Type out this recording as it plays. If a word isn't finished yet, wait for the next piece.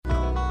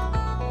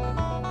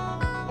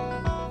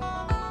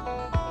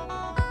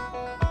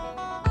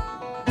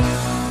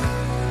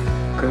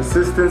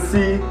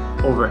Consistency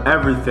over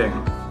everything.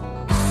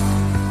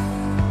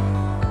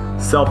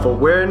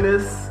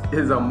 Self-awareness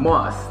is a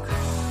must.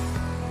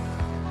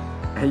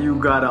 And you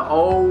gotta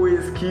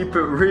always keep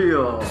it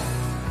real.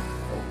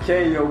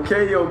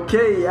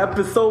 Okay.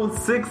 Episode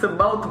 6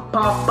 about to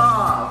pop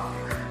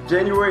off.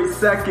 January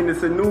 2nd,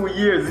 it's a new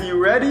year. Zee,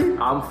 you ready?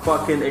 I'm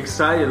fucking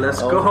excited. Let's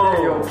go.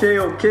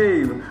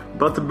 Okay.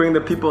 About to bring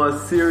the people a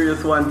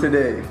serious one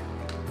today.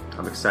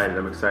 I'm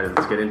excited.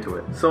 Let's get into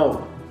it.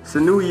 So, it's a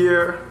new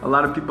year. A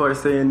lot of people are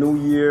saying new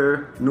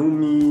year, new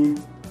me.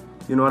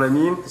 You know what I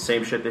mean?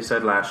 Same shit they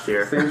said last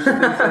year.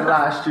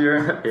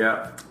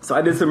 Yeah. So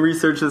I did some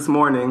research this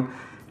morning,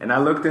 and I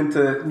looked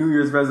into New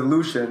Year's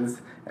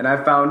resolutions, and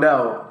I found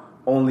out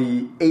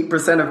only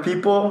 8% of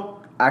people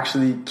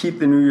actually keep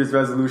the New Year's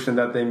resolution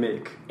that they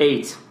make.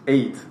 8%.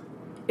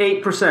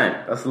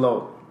 8%. That's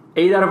low.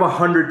 8 out of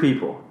 100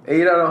 people.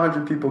 8 out of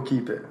 100 people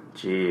keep it.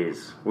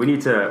 Jeez. We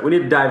need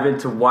to dive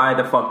into why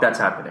the fuck that's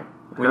happening.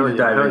 We need to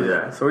dive into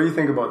that. So what do you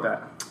think about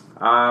that?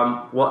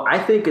 Well, I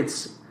think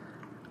it's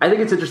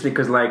interesting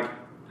because like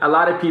a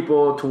lot of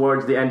people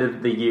towards the end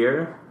of the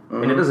year,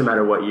 and it doesn't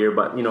matter what year,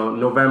 but you know,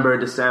 November,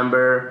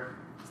 December,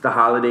 it's the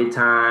holiday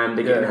time.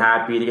 They're getting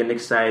happy, they're getting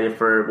excited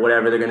for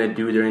whatever they're gonna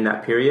do during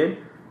that period,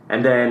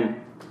 and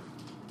then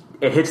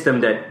it hits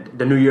them that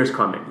the new year's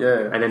coming,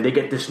 and then they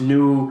get this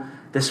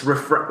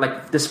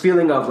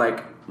feeling of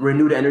like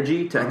renewed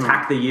energy to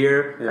attack the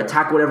year,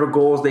 attack whatever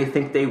goals they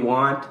think they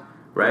want.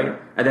 Right?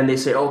 And then they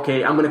say,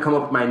 okay, I'm going to come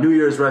up with my New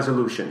Year's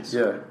resolutions.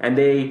 And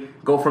they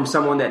go from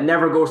someone that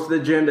never goes to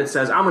the gym that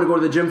says, I'm going to go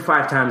to the gym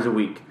 5 times a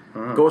week.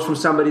 Goes from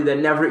somebody that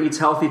never eats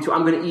healthy to,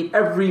 I'm going to eat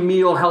every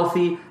meal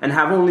healthy and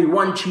have only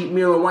one cheat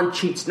meal and one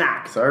cheat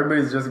snack. So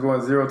everybody's just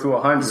going 0 to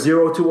 100.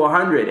 0 to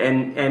 100.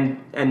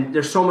 And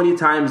there's so many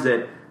times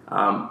that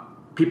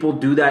people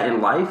do that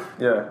in life.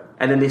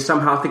 And then they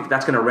somehow think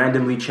that's going to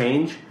randomly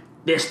change.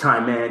 This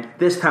time, man.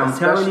 This time, I'm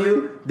telling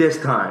you, this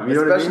time. You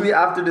know what I mean? Especially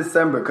after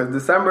December, because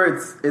December,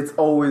 it's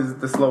always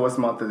the slowest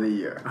month of the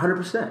year.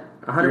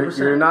 100%.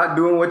 You're not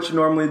doing what you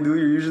normally do.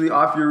 You're usually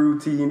off your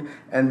routine.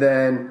 And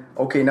then,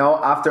 okay, now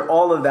after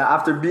all of that,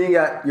 after being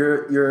at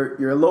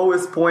your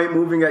lowest point,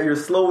 moving at your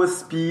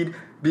slowest speed,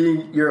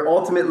 being your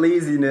ultimate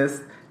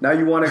laziness, now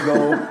you want to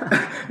go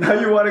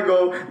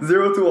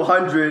 0 to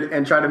 100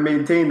 and try to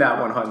maintain that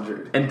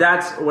 100. And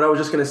that's what I was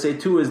just going to say,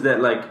 too, is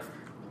that, like,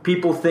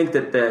 people think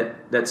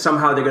that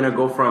somehow they're going to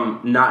go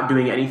from not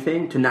doing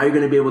anything to now you're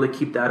going to be able to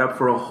keep that up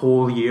for a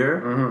whole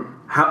year.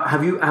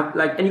 And you got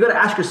to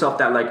ask yourself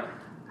that, like,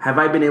 have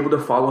I been able to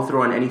follow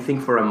through on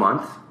anything for a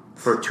month,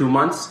 for 2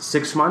 months,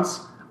 6 months,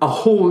 a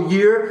whole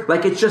year?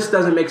 Like, it just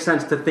doesn't make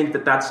sense to think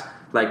that that's,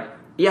 like,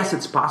 yes,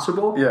 it's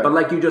possible, but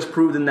like you just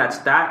proved in that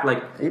stat,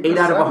 like 8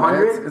 out of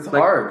 100, it's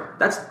like, hard.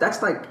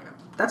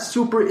 That's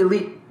super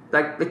elite.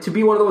 Like to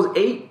be one of those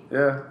 8.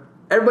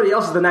 Everybody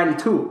else is the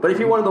 92. But if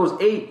you're one of those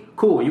 8,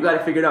 cool, you got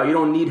it figured out. You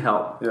don't need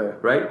help.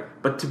 Right?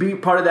 But to be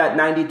part of that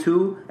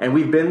 92, and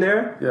we've been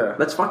there,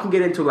 let's fucking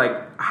get into like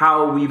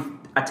how we've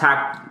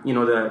attacked, you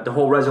know, the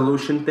whole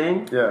resolution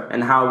thing,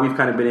 and how we've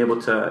kind of been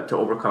able to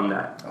overcome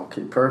that.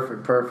 Okay,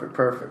 perfect.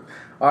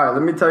 All right,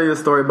 let me tell you a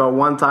story about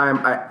one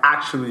time I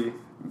actually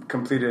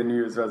completed a New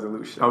Year's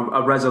resolution.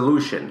 A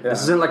resolution.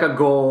 This isn't like a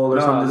goal or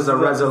something. This is a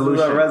resolution.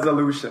 This is a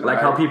resolution. Like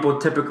how people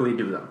typically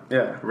do them.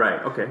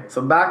 Right. Okay.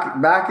 So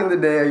back in the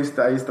day,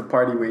 I used to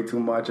party way too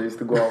much. I used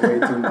to go out way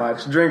too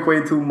much, drink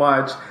way too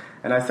much,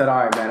 and I said,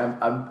 all right, man,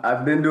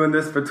 I've been doing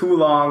this for too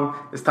long.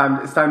 It's time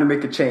to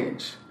make a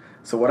change.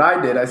 So what I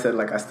did, I said,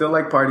 like, I still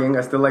like partying.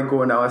 I still like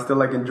going out. I still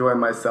like enjoying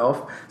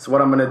myself. So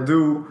what I'm gonna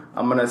do,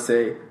 I'm gonna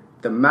say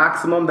the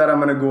maximum that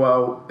I'm gonna go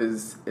out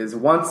is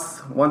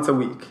once a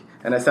week.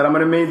 And I said, I'm going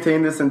to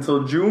maintain this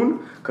until June,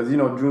 because, you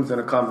know, June's going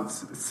to come.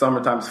 It's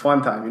summertime, it's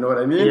fun time. You know what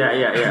I mean?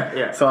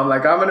 Yeah. So I'm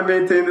like, I'm going to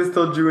maintain this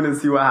till June and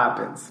see what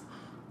happens.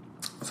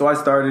 So I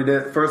started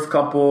it. First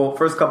couple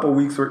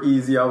weeks were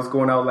easy. I was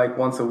going out like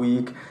once a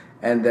week.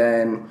 And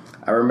then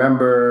I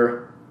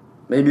remember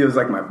maybe it was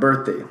like my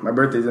birthday. My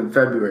birthday's in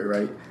February,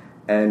 right?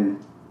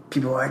 And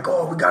people were like,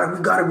 oh, we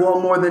gotta go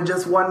out more than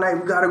just one night.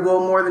 We gotta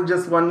go out more than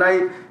just one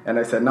night. And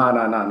I said, no.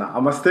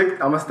 I'm gonna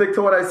stick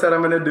to what I said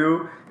I'm gonna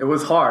do. It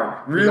was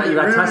hard,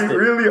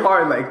 really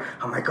hard. Like,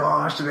 I'm like,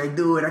 oh, should I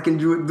do it? I can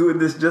do it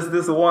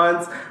this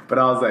once. But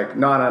I was like,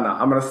 no.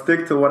 I'm gonna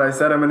stick to what I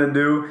said I'm gonna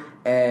do.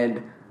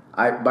 And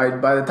by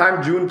the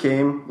time June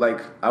came, like,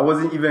 I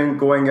wasn't even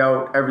going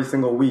out every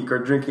single week or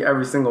drinking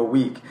every single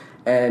week.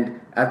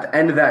 And at the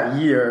end of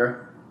that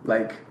year,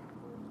 like,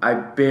 I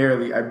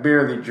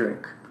barely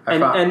drink.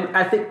 And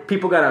I think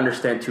people got to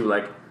understand too,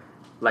 like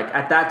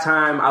at that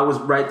time, I was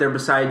right there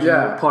beside you,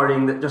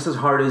 partying just as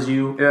hard as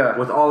you,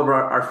 with all of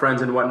our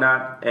friends and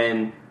whatnot,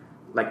 and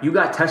like you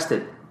got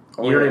tested.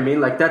 You know what I mean?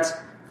 Like that's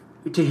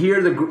to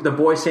hear the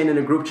boys saying in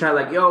a group chat,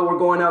 like, "Yo, we're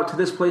going out to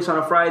this place on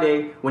a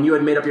Friday," when you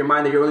had made up your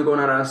mind that you're only going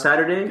out on a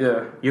Saturday.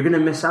 You're gonna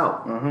miss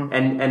out.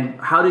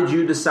 And how did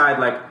you decide?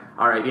 Like,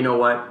 all right, you know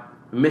what?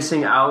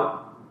 Missing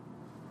out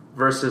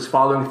versus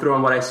following through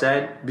on what I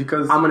said?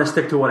 Because I'm going to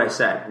stick to what I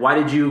said. Why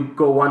did you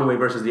go one way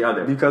versus the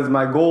other? Because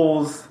my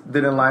goals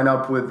didn't line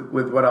up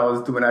with what I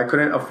was doing. I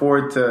couldn't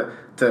afford to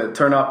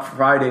turn up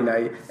Friday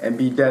night and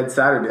be dead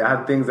Saturday. I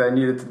had things I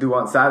needed to do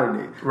on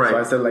Saturday. Right. So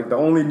I said, like, the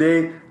only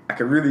day I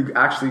could really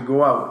actually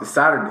go out is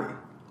Saturday.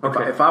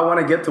 Okay. If I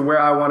want to get to where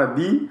I want to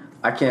be,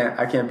 I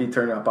can't be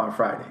turning up on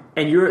Friday.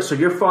 And you're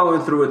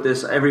following through with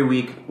this every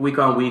week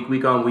on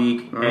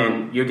week,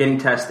 and you're getting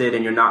tested,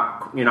 and you're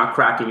not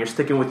cracking. You're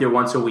sticking with your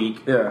once a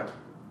week. Yeah.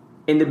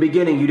 In the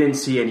beginning, you didn't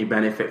see any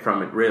benefit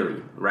from it,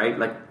 really, right?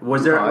 Like,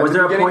 was there a point in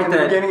that... In the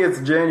beginning, it's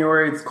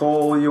January, it's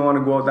cold, you want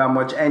to go out that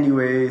much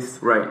anyways.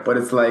 Right. But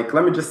it's like,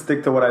 let me just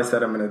stick to what I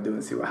said I'm going to do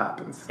and see what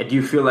happens. And do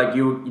you feel like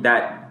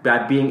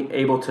that being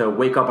able to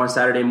wake up on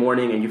Saturday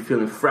morning and you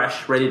feeling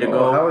fresh, ready to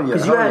go? Hell yeah.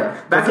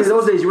 Because back in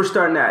those days, you were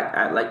starting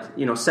at like,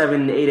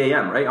 7, 8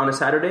 a.m., right, on a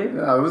Saturday?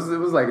 Yeah, it was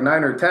like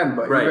 9 or 10,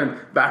 but even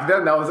back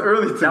then, that was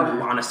early to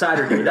me. On a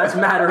Saturday. That's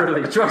mad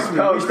early. Trust me.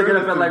 We used to get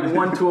up at like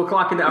 1, 2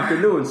 o'clock in the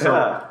afternoon. So,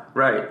 yeah.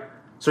 Right.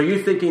 So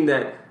you're thinking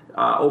that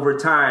over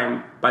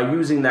time, by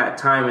using that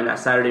time in that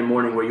Saturday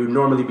morning where you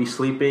normally be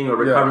sleeping or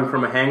recovering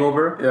from a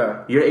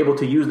hangover, you're able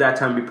to use that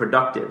time to be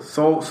productive.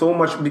 So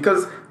much,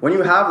 because when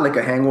you have like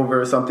a hangover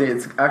or something,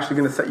 it's actually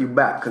going to set you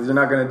back because you're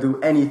not going to do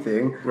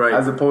anything, right,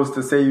 as opposed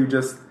to say you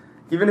just,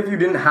 even if you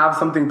didn't have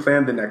something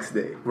planned the next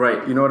day.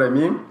 Right. You know what I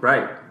mean?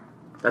 Right.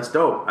 That's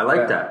dope. I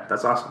like that.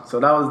 That's awesome. So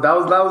that was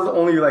the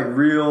only like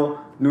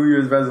real New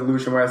Year's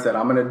resolution where I said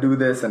I'm gonna do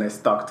this, and I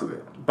stuck to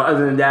it. But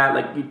other than that,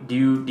 like, do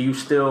you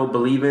still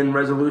believe in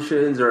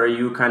resolutions, or are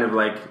you kind of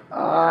like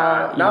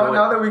now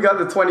that we got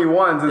the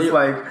 21s, it's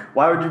like,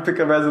 why would you pick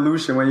a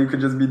resolution when you could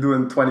just be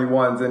doing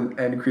 21s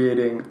and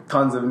creating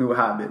tons of new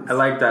habits? I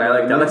like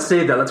that. Let's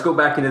save that. Let's go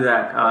back into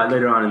that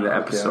later on in the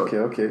episode.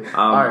 Okay.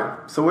 All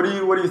right. So what do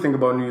you think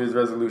about New Year's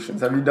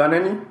resolutions? Have you done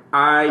any?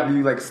 Have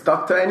you like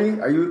stuck to any?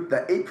 Are you the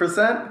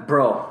 8%?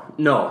 Bro,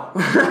 no.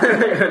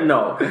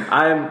 No.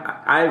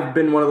 I've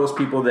been one of those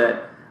people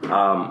that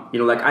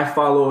like, I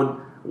followed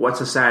what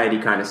society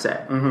kind of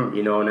said,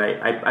 and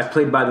I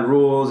played by the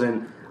rules,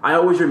 and I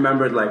always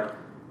remembered, like,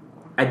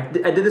 I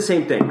did the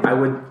same thing. I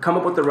would come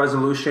up with a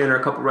resolution or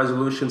a couple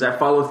resolutions. I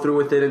followed through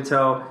with it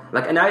until,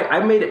 like, and I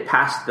made it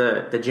past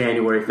the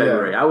January,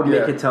 February. I would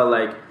make it till,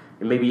 like,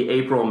 maybe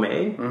April,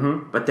 May,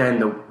 but then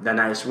the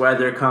nice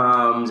weather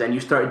comes, and you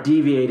start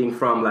deviating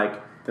from,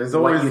 like, there's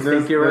always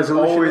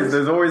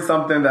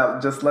something that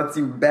just lets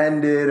you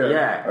bend it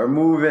or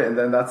move it, and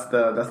then that's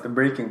the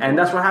breaking point. And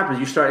that's what happens.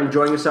 You start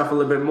enjoying yourself a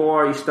little bit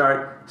more. You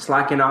start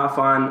slacking off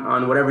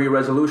on whatever your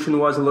resolution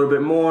was a little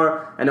bit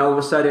more, and all of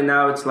a sudden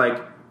now it's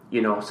like,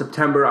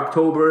 September,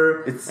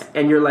 October,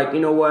 and you're like, you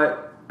know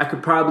what? I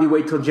could probably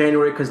wait till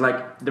January because,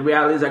 like, the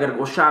reality is I got to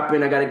go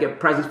shopping, I got to get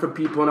presents for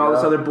people and all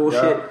this other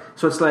bullshit. Yeah.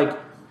 So it's like,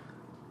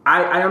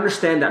 I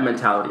understand that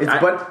mentality.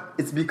 But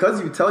it's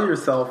because you tell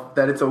yourself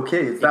that it's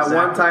okay. It's that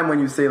one time when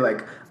you say,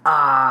 like,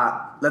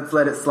 let's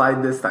let it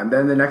slide this time.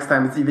 Then the next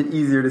time it's even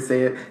easier to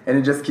say it, and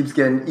it just keeps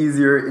getting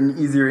easier and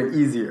easier and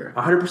easier.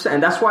 100%.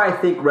 And that's why I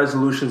think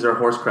resolutions are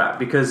horse crap,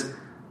 because,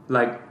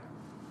 like,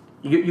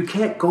 you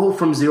can't go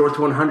from 0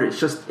 to 100.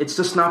 It's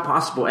just not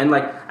possible. And,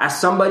 like,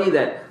 as somebody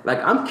that, like,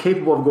 I'm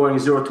capable of going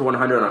 0 to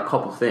 100 on a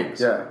couple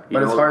things. Yeah,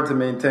 but it's hard to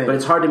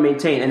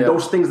maintain. And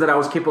those things that I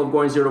was capable of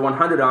going 0 to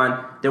 100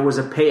 on, there was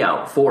a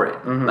payout for it.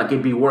 Mm-hmm. Like,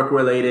 it'd be work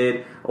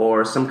related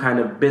or some kind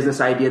of business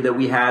idea that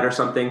we had or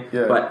something.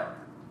 Yeah. But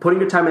putting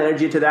your time and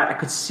energy into that, I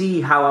could see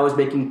how I was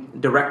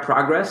making direct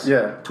progress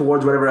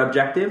towards whatever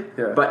objective.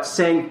 Yeah. But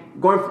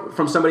going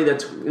from somebody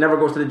that never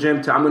goes to the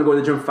gym to I'm going to go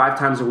to the gym 5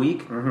 times a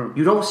week,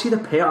 you don't see the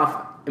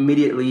payoff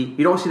immediately.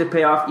 You don't see the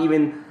payoff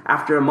even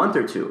after a month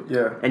or two.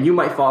 Yeah. And you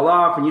might fall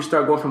off, and you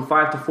start going from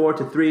 5 to 4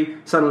 to 3.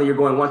 Suddenly you're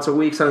going once a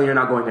week. Suddenly you're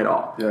not going at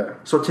all. Yeah.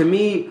 So to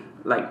me,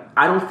 like,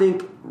 I don't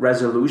think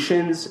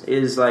resolutions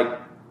is like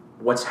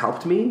what's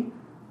helped me.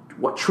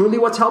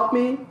 What's helped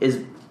me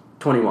is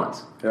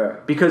 21s. Yeah.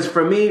 Because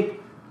for me,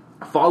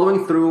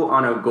 following through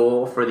on a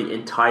goal for the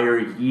entire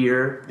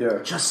year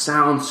just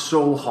sounds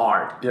so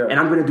hard. Yeah. And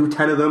I'm going to do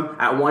 10 of them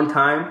at one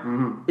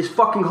time. It's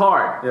fucking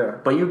hard. Yeah.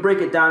 But you break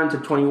it down into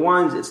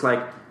 21s, it's like,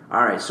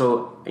 all right,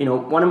 so,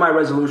 one of my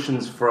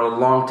resolutions for a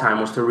long time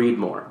was to read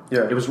more.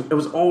 Yeah. It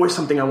was always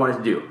something I wanted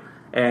to do.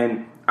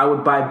 And I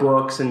would buy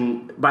books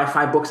and buy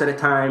 5 books at a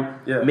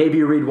time. Yeah.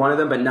 Maybe read one of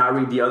them, but not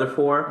read the other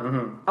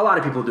 4. A lot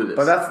of people do this.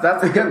 But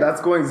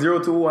that's going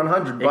 0 to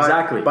 100.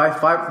 Exactly. By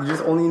 5, you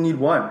just only need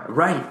 1.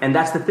 Right. And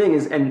that's the thing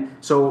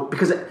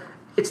because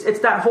it's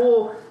that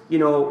whole,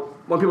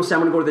 when people say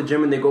I'm going to go to the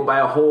gym and they go buy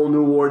a whole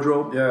new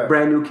wardrobe,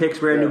 brand new kicks,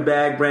 brand new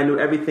bag, brand new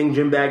everything,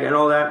 gym bag and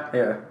all that.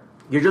 Yeah.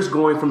 You're just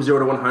going from 0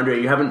 to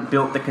 100. You haven't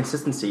built the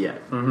consistency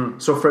yet.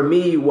 So for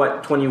me,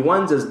 what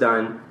 21s has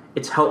done,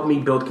 it's helped me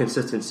build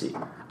consistency.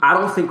 I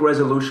don't think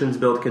resolutions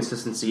build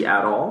consistency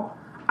at all.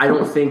 I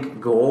don't think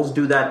goals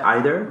do that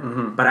either.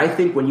 But I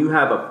think when you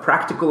have a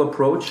practical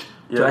approach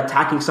to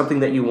attacking something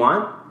that you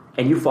want,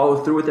 and you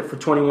follow through with it for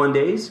 21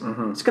 days,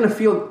 it's going to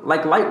feel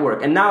like light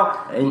work. And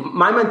now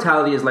my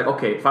mentality is like,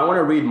 okay, if I want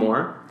to read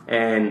more,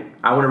 and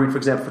I want to read, for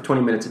example, for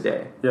 20 minutes a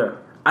day,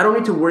 I don't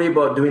need to worry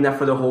about doing that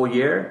for the whole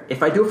year.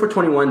 If I do it for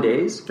 21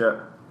 days,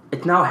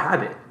 it's now a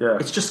habit. Yeah.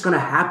 It's just going to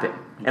happen.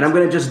 And I'm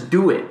going to just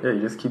do it. Yeah,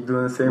 you just keep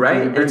doing the same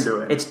thing you've been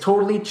doing. It's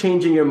totally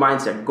changing your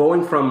mindset.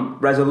 Going from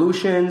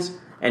resolutions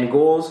and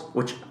goals,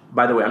 which,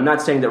 by the way, I'm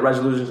not saying that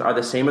resolutions are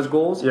the same as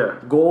goals. Yeah.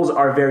 Goals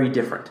are very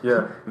different.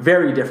 Yeah.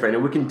 Very different.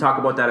 And we can talk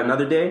about that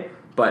another day.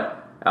 But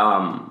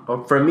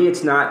for me,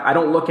 it's not, I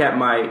don't look at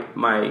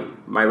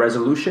my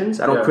resolutions.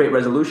 I don't create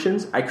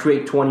resolutions. I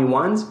create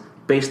 21s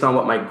based on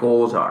what my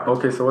goals are.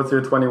 Okay, so what's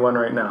your 21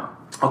 right now?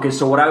 Okay,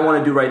 so what I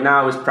want to do right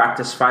now is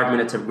practice 5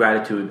 minutes of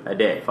gratitude a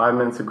day. 5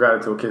 minutes of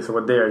gratitude. Okay, so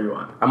what day are you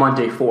on? I'm on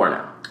day 4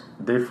 now.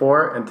 Day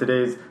 4, and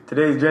today's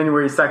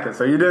January 2nd,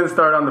 so you didn't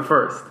start on the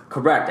 1st.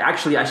 Correct.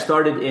 Actually, I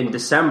started in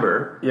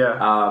December. Yeah.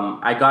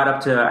 I got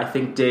up to, I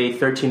think, day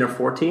 13 or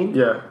 14.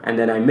 Yeah. And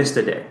then I missed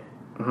a day.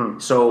 Mm-hmm.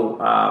 So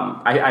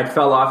I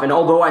fell off, and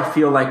although I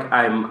feel like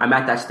I'm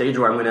at that stage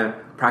where I'm going to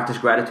practice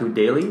gratitude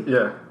daily,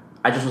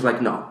 I just was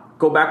like, no.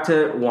 Go back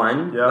to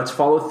 1. Yep. Let's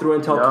follow through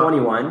until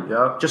 21.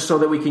 Yep. Just so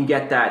that we can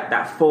get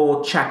that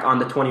full check on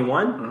the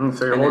 21. Mm-hmm.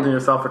 So you're holding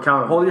yourself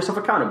accountable. Holding yourself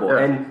accountable. Yeah.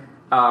 And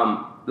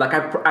like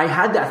I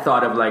had that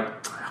thought of like,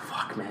 oh,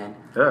 fuck, man.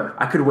 Yeah.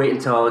 I could wait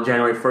until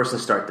January 1st and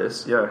start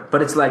this. Yeah.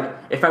 But it's like,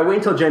 if I wait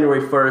until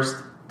January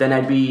 1st, then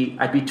I'd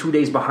be 2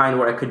 days behind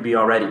where I could be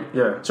already.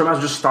 Yeah. So I might as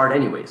well just start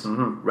anyways.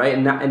 Mm-hmm. Right?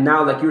 And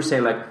now, like you were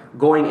saying, like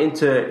going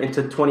into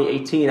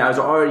 2018, I was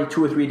already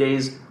 2 or 3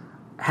 days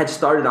had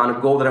started on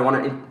a goal that I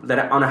want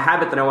to on a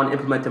habit that I want to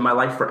implement in my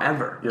life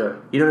forever. Yeah.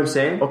 You know what I'm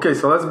saying? Okay,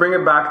 so let's bring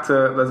it back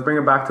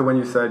to when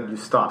you said you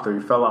stopped or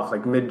you fell off,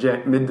 like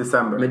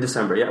mid-December.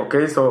 Mid-December, yeah.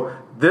 Okay, so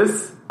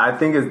this I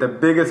think is the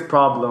biggest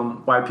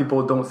problem why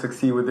people don't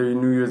succeed with their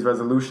New Year's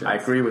resolutions. I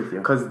agree with you.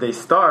 Because they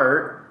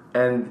start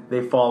and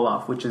they fall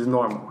off, which is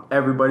normal.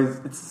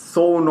 It's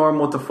so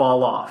normal to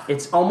fall off.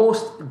 It's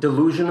almost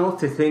delusional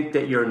to think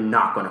that you're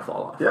not going to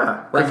fall off.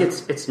 Yeah. Like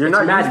it's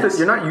not madness.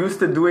 You're not used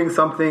to doing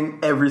something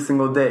every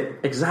single day.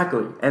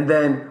 Exactly. And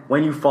then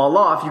when you fall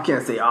off, you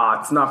can't say,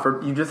 it's not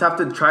for, you just have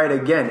to try it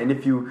again. And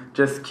if you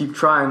just keep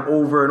trying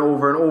over and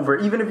over and over,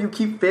 even if you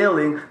keep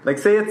failing, like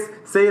say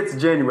it's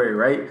January,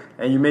 right?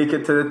 And you make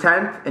it to the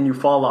 10th and you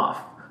fall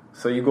off.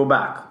 So you go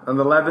back. On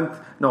the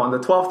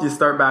 12th, you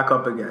start back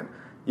up again.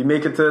 You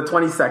make it to the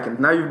 22nd.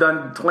 Now you've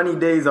done 20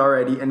 days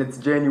already, and it's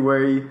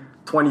January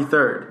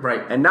 23rd.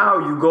 Right. And now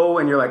you go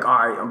and you're like,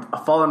 all right,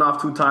 I'm falling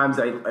off 2 times.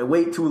 I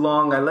wait too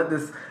long. I let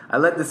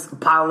this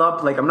pile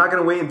up. Like, I'm not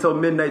going to wait until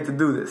midnight to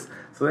do this.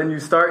 So then you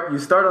start on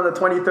the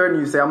 23rd, and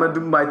you say, I'm going to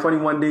do my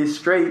 21 days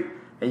straight.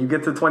 And you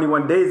get to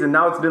 21 days, and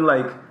now it's been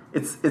like,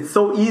 it's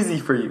so easy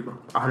for you.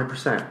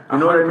 100%. You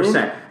know what I mean?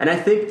 And I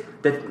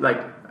think that,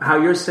 like,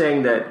 how you're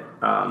saying that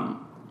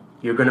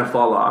you're going to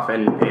fall off,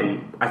 and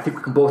I think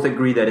we can both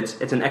agree that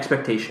it's an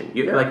expectation.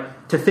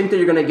 Like, to think that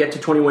you're going to get to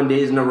 21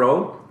 days in a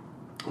row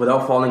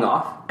without falling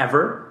off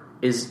ever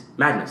is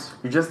madness.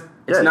 It's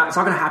not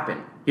going to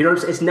happen. You know what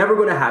I'm saying? It's never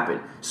going to happen.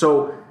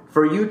 So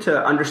for you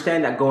to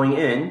understand that going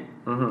in,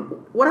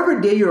 whatever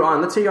day you're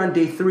on, let's say you're on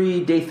day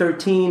 3, day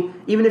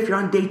 13, even if you're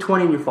on day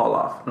 20 and you fall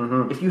off,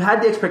 if you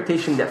had the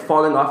expectation that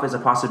falling off is a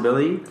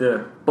possibility,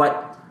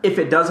 but if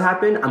it does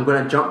happen, I'm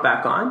going to jump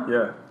back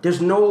on.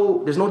 There's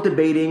no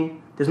debating.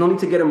 There's no need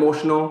to get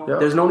emotional.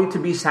 There's no need to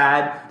be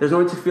sad. There's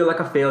no need to feel like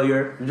a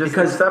failure. You just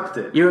accept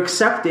it. You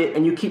accept it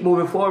and you keep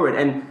moving forward.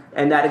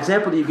 And that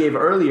example that you gave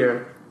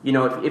earlier, you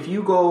know, if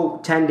you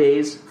go 10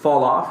 days,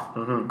 fall off,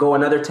 go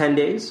another 10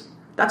 days,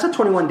 that's a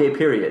 21-day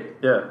period.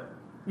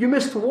 You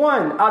missed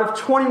 1 out of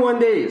 21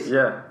 days.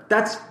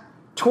 That's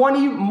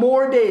 20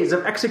 more days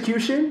of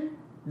execution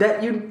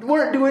that you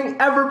weren't doing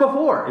ever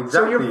before. Exactly.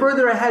 So you're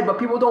further ahead, but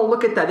people don't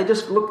look at that. They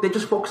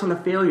just focus on the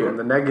failure. On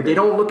the negative. They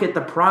don't look at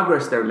the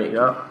progress they're making.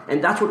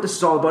 And that's what this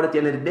is all about at the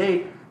end of the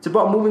day. It's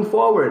about moving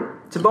forward.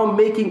 It's about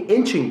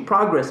making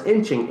progress,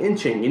 inching.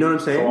 You know what I'm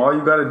saying? So all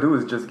you got to do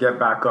is just get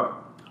back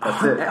up.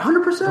 That's it.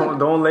 100%.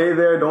 Don't lay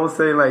there. Don't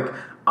say like,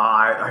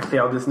 I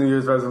failed this New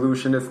Year's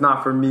resolution. It's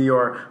not for me,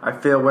 or I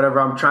failed whatever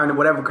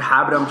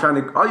habit I'm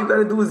trying to. All you got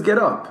to do is get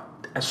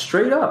up.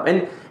 Straight up.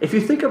 And if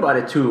you think about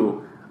it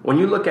too, when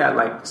you look at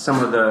like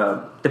some of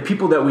the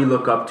people that we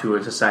look up to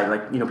in society,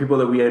 like, you know, people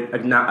that we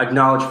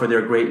acknowledge for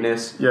their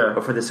greatness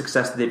or for the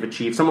success that they've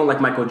achieved, someone like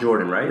Michael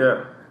Jordan,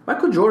 right?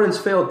 Michael Jordan's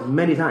failed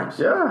many times.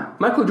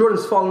 Michael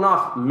Jordan's fallen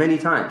off many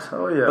times.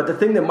 But the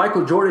thing that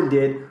Michael Jordan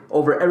did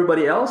over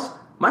everybody else,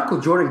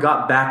 Michael Jordan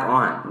got back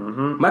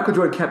on. Michael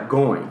Jordan kept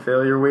going.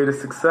 Failure way to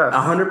success.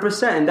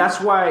 100%. And that's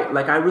why,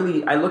 like,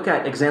 I look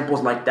at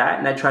examples like that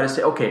and I try to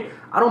say, okay,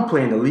 I don't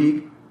play in the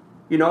league.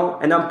 You know,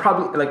 and I'm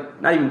probably,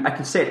 like, not even, I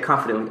can say it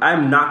confidently,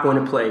 I'm not going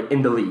to play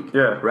in the league,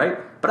 right?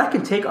 But I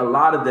can take a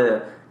lot of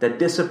the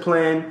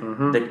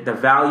discipline, the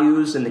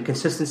values, and the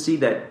consistency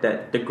that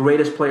the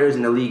greatest players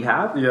in the league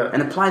have,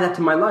 and apply that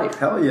to my life.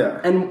 Hell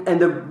yeah.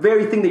 And the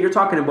very thing that you're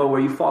talking about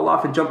where you fall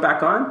off and jump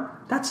back on,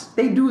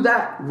 they do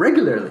that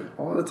regularly.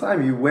 All the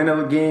time. You win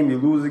a game, you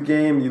lose a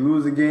game,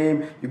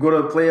 you go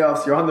to the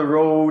playoffs, you're on the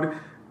road,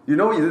 You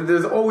know,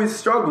 there's always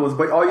struggles,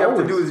 but all you have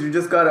to do is you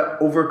just gotta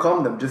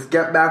overcome them. Just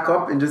get back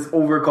up and just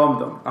overcome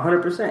them.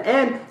 100%.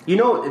 And you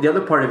know, the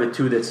other part of it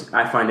too that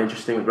I find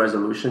interesting with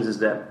resolutions is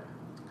that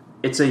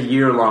it's a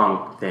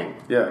year-long thing.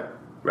 Yeah.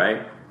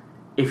 Right?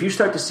 If you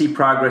start to see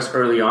progress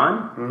early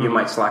on, you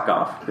might slack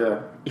off. Yeah.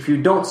 If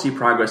you don't see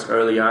progress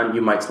early on,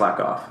 you might slack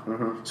off.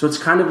 So it's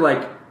kind of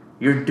like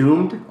you're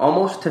doomed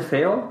almost to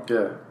fail.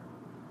 Yeah.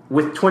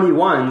 With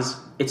 21s,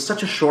 it's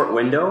such a short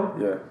window.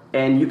 Yeah.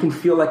 And you can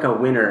feel like a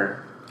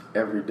winner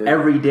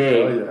every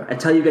day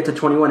until you get to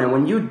 21. And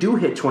when you do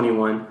hit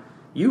 21,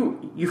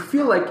 you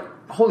feel like,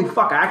 holy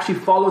fuck, I actually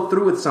followed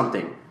through with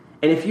something.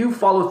 And if you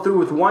follow through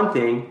with one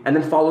thing and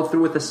then follow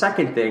through with the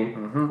second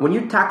thing, when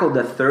you tackle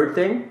the third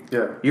thing,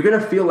 you're going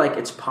to feel like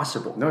it's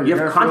possible. No, you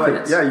have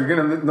confidence. Like, you're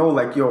going to know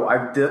like, yo,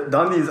 I've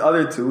done these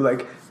other two.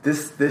 Like,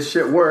 this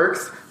shit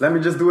works. Let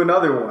me just do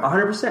another one.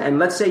 100%. And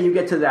let's say you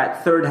get to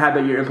that third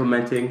habit you're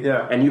implementing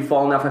and you've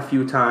fallen off a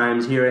few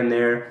times here and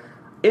there.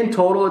 In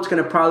total, it's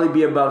going to probably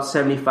be about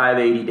 75,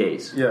 80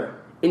 days. Yeah.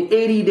 In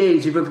 80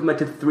 days, you've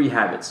implemented 3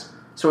 habits.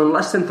 So in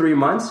less than 3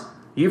 months,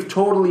 you've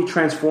totally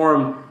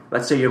transformed,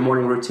 let's say, your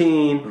morning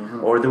routine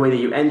or the way that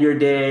you end your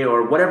day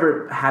or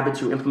whatever habits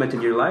you implement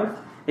in your life.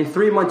 In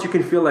 3 months, you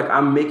can feel like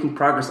I'm making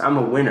progress. I'm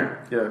a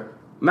winner. Yeah.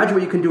 Imagine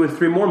what you can do in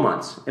 3 more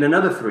months, in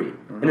another 3,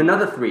 in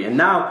another 3. And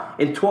now,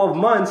 in 12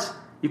 months,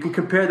 you can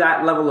compare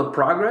that level of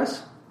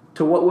progress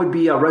to what would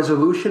be a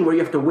resolution where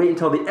you have to wait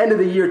until the end of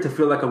the year to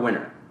feel like a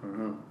winner.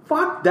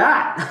 Fuck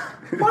that.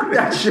 Fuck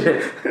that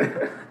shit.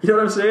 You know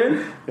what I'm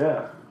saying?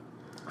 Yeah.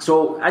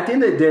 So, at the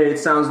end of the day, it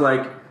sounds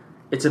like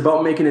it's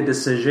about making a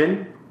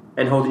decision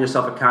and holding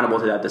yourself accountable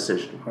to that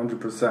decision.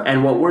 100%.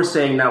 And what we're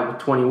saying now with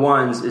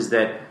 21s is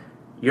that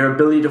your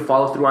ability to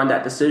follow through on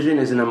that decision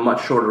is in a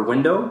much shorter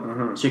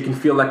window, so you can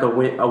feel like a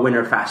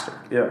winner faster.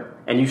 Yeah.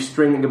 And you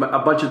string a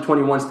bunch of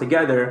 21s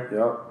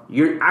together,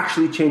 you're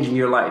actually changing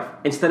your life.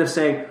 Instead of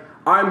saying,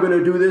 I'm going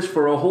to do this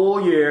for a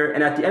whole year,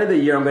 and at the end of the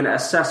year, I'm going to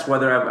assess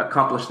whether I've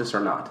accomplished this or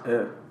not.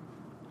 Yeah.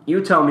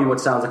 You tell me what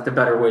sounds like the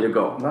better way to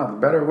go. No, the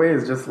better way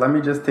is just let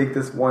me just take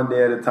this one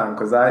day at a time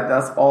because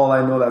that's all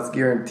I know that's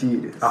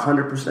guaranteed.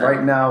 100%.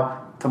 Right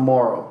now,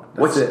 tomorrow.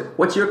 That's it.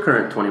 What's your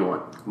current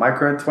 21? My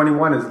current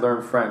 21 is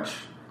learn French.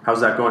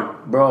 How's that going?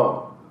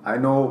 Bro, I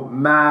know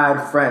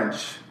mad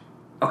French.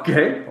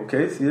 Okay.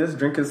 Okay, see this?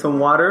 Drinking some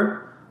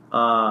water.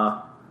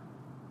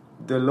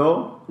 De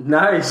l'eau.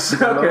 Nice.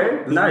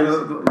 Okay. Nice.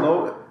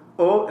 L'eau.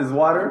 Oh, is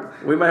water.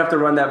 We might have to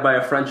run that by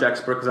a French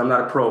expert because I'm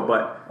not a pro,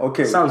 but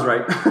okay. Sounds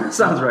right.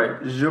 Sounds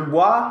right. Je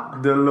bois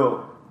de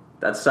l'eau.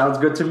 That sounds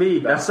good to me.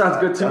 That sounds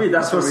good to me.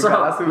 That's what's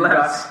up. That's what we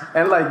got.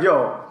 And like,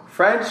 yo,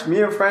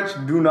 me and French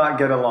do not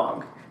get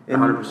along.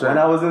 100%. When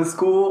I was in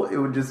school, it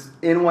would just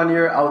in one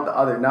ear, out the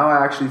other. Now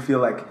I actually feel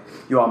like,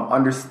 yo, I'm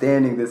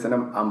understanding this and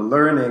I'm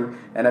learning.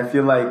 And I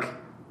feel like,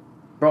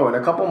 bro, in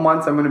a couple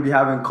months, I'm going to be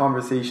having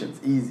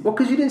conversations. Easy. Well,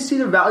 because you didn't see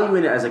the value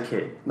in it as a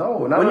kid.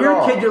 No, not when at you're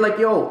all. a kid, you're like,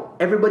 yo,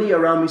 everybody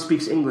around me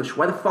speaks English.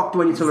 Why the fuck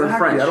do I need to learn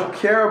French? I don't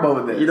care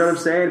about this. You know what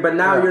I'm saying? But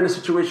now you're in a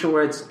situation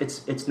where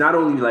it's not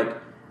only like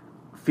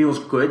feels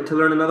good to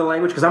learn another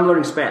language, because I'm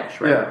learning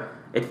Spanish, right? Yeah.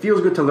 It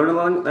feels good to learn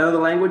another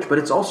language, but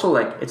it's also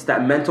like it's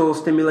that mental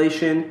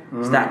stimulation.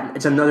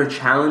 It's another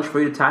challenge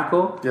for you to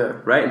tackle. Yeah.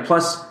 Right? And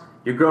plus,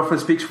 your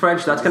girlfriend speaks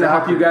French. That's going to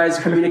help you guys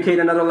communicate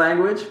another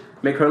language,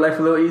 make her life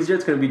a little easier.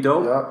 It's going to be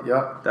dope.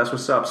 Yeah. That's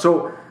what's up.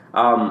 So,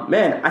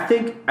 man, I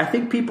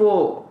think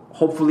people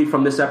hopefully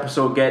from this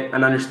episode get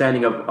an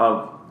understanding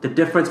of the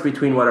difference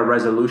between what a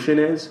resolution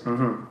is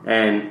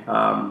and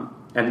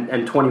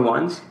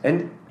 21s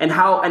and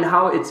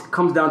how it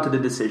comes down to the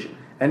decision.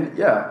 And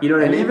yeah, you know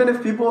what I mean? Even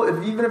if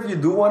you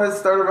do want to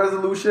start a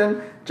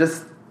resolution,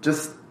 just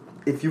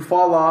if you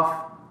fall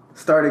off,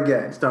 start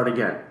again. Start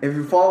again. If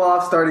you fall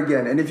off, start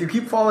again. And if you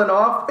keep falling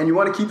off and you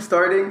want to keep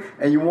starting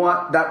and you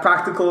want that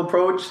practical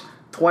approach,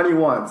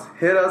 21s.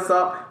 Hit us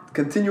up,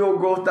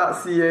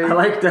 continualgrowth.ca. I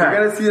like that.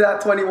 You're going to see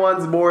that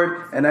 21s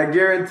board, and I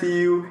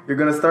guarantee you're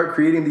going to start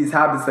creating these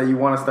habits that you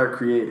want to start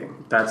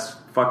creating. That's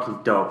fucking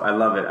dope. I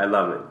love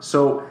it.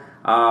 So,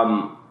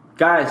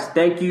 guys,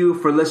 thank you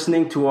for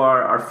listening to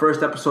our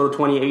first episode of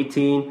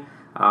 2018.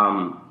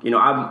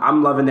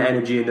 I'm loving the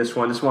energy in this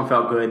one. This one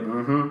felt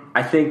good.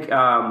 I think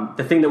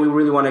the thing that we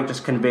really want to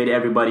just convey to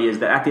everybody is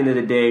that at the end of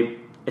the day,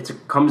 it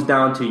comes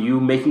down to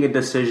you making a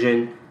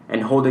decision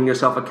and holding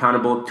yourself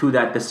accountable to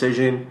that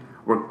decision,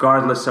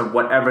 regardless of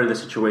whatever the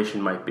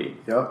situation might be.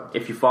 Yep.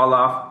 If you fall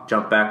off,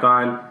 jump back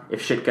on.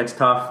 If shit gets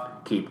tough,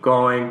 keep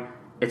going.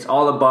 It's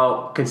all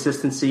about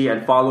consistency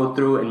and follow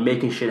through and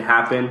making shit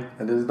happen.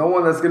 And there's no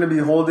one that's going to be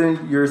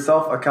holding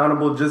yourself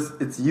accountable.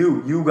 It's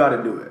you. You got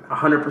to do it.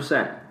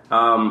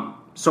 100%.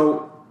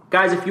 So,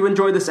 guys, if you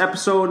enjoyed this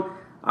episode,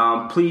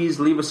 please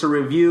leave us a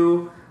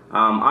review.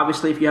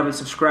 Obviously, if you haven't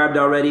subscribed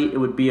already, it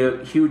would be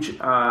a huge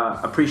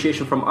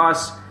appreciation from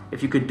us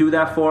if you could do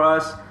that for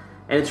us.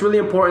 And it's really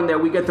important that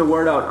we get the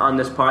word out on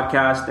this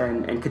podcast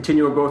and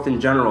continual growth in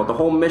general. The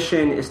whole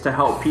mission is to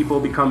help people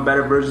become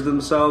better versions of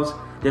themselves.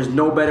 There's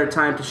no better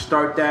time to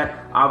start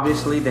that,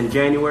 obviously, than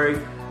January.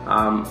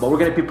 But we're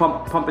going to be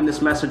pumping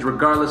this message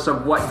regardless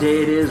of what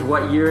day it is,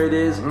 what year it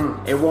is.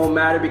 It won't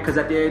matter, because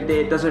at the end of the day,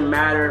 it doesn't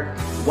matter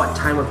what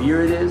time of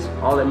year it is.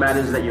 All that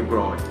matters is that you're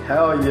growing.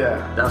 Hell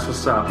yeah. That's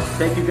what's up.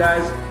 Thank you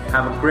guys.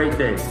 Have a great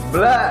day.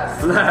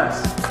 Bless.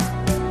 Bless.